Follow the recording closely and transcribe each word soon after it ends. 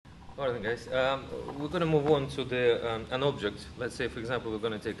All right, guys. We're going to move on to the an object. Let's say, for example, we're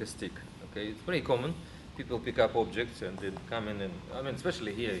going to take a stick. Okay, it's very common. People pick up objects and they come in and, I mean,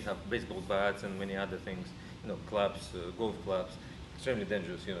 especially here, you have baseball bats and many other things. You know, clubs, golf clubs. Extremely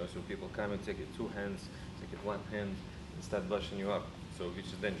dangerous. You know, so people come and take it two hands, take it one hand, and start bashing you up. So which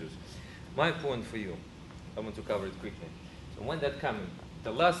is dangerous. My point for you, I want to cover it quickly. So when that comes,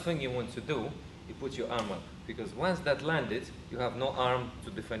 the last thing you want to do, you put your arm up. Because once that landed, you have no arm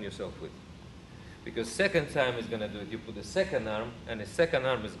to defend yourself with. Because second time is going to do it, you put the second arm, and the second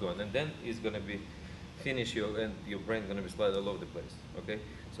arm is gone, and then it's going to be finish you, and your brain going to be slide all over the place. Okay?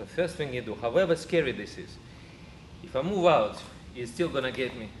 So first thing you do, however scary this is, if I move out, it's still going to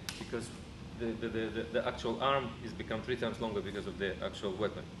get me because the actual arm is become 3 times longer because of the actual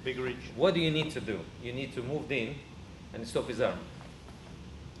weapon. Big reach. What do you need to do? You need to move in and stop his arm.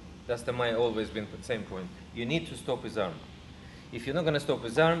 That's my always been the same point. You need to stop his arm. If you're not going to stop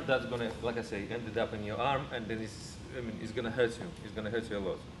his arm, that's going to, like I say, end up in your arm, and then it's going to hurt you. It's going to hurt you a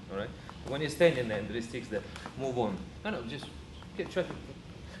lot. All right. When you're standing there and there is sticks there, move on. No, just try to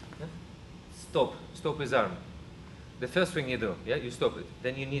stop his arm. The first thing you do, yeah, you stop it.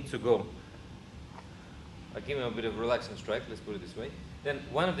 Then you need to go. I give him a bit of relaxing strike. Let's put it this way. Then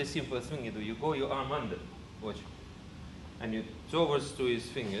one of the simplest things you do, you go your arm under. Watch. And you towards to his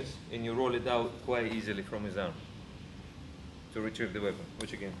fingers, and you roll it out quite easily from his arm to retrieve the weapon.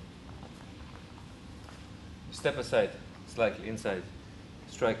 Watch again. Step aside, slightly inside,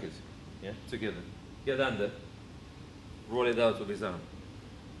 strike it, yeah, together. Get under, roll it out of his arm.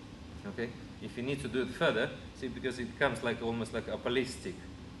 Okay. If you need to do it further, see, because it becomes like almost like a ballistic,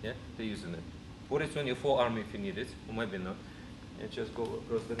 yeah, they're using it. Put it on your forearm if you need it, or maybe not, and just go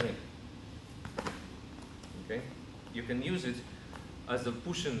across the neck. Okay. You can use it as a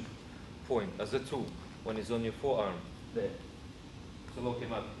pushing point, as a tool, when it's on your forearm, there. So lock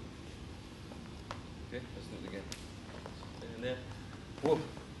him up. Okay, let's do it again. And there, whoop,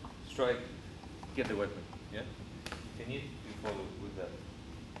 strike, get the weapon, yeah? If you need, you follow with that.